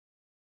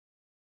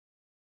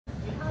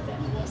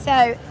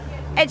So,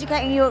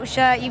 educating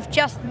Yorkshire, you've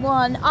just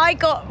won. I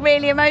got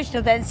really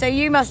emotional then, so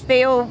you must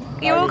be all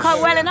quite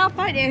welling up,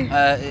 aren't you?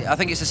 I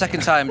think it's the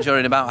second time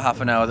during about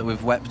half an hour that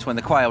we've wept when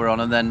the choir were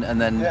on, and then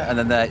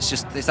there.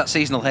 It's that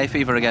seasonal hay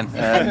fever again.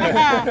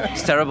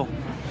 It's terrible.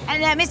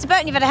 And Mr.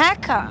 Burton, you've had a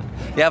haircut.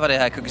 Yeah, I've had a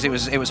haircut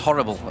because it was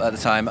horrible at the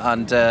time,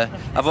 and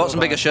I've bought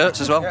some bigger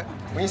shirts as well. Yeah.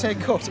 When you say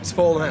cut, it's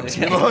fallen out. It's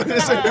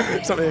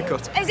not really a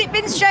cut. Has it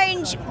been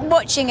strange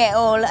watching it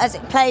all as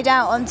it played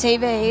out on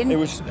TV?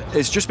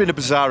 It's just been a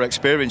bizarre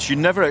experience. You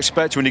never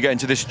expect when you get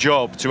into this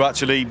job to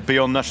actually be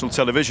on national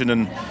television,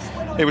 and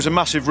it was a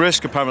massive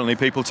risk, apparently,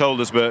 people told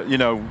us, but you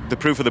know, the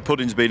proof of the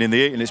pudding's been in the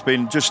eating. It's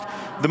been just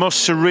the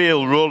most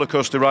surreal roller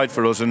coaster ride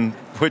for us, and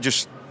we're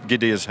just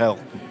giddy as hell.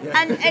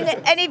 And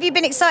have you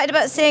been excited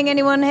about seeing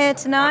anyone here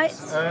tonight?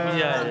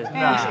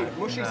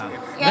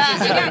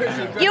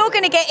 You're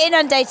going to get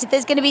inundated.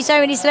 There's going to be so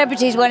many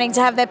celebrities wanting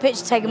to have their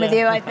picture taken with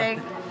you, I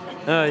think.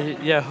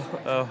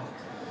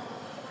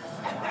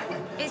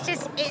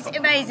 It's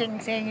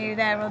amazing seeing you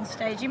there on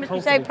stage. You must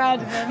be so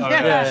proud of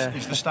them.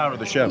 He's the star of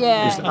the show.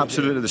 Yeah. He's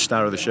absolutely the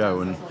star of the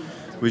show, and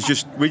we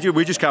just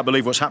can't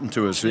believe what's happened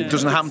to us. It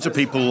doesn't happen to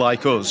people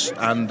like us,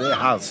 and it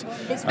has.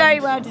 It's very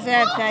well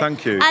deserved, though.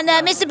 Thank you. And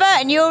Mr.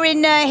 Burton, you're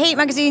in Heat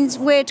Magazine's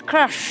Weird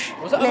Crush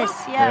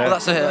list. Yeah. Well,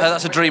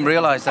 that's a dream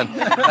realised then.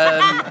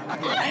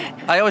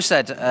 I always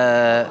said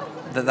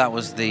that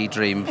was the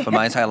dream for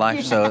my entire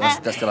life, so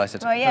that's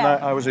delighted. Well, yeah.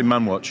 And I was in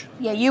Manwatch.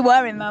 Yeah, you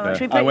were in Manwatch.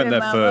 Yeah. We put I went you in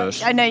there Manwatch.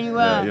 first. I know you were.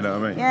 Yeah, you know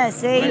what I mean? Yeah,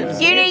 see?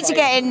 You need to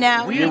get in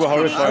now. You were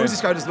horrified. I was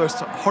described as the most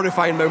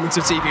horrifying moments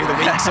of TV of the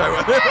week, so...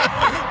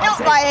 Not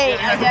by Heat,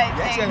 I don't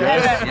think.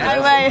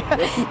 No way.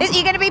 Are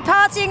you going to be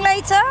partying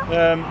later?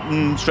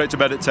 Straight to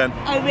bed at 10.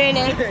 Oh,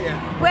 really?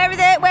 Where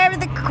are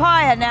the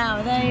choir now?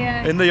 Are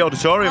they, In the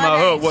auditorium, Are I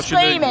they hope. Watching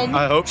screaming?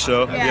 I hope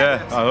so. Yeah.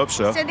 Yeah, I hope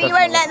so. So that you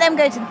won't let them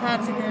go to the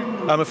party then?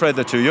 I'm afraid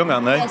they're too young,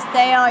 aren't they? Yes,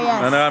 they are,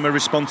 yes. And I'm a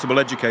responsible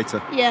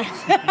educator. Yeah.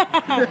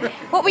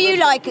 What were you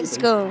like at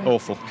school?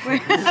 Awful. All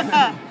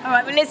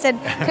right, well, listen,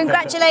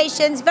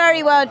 congratulations,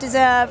 very well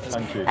deserved.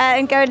 Thank you.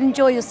 And go and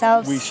enjoy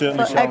yourselves. We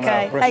certainly shall now.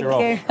 Okay, Pressure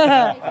thank you.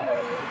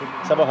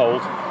 Let's have a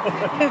hold.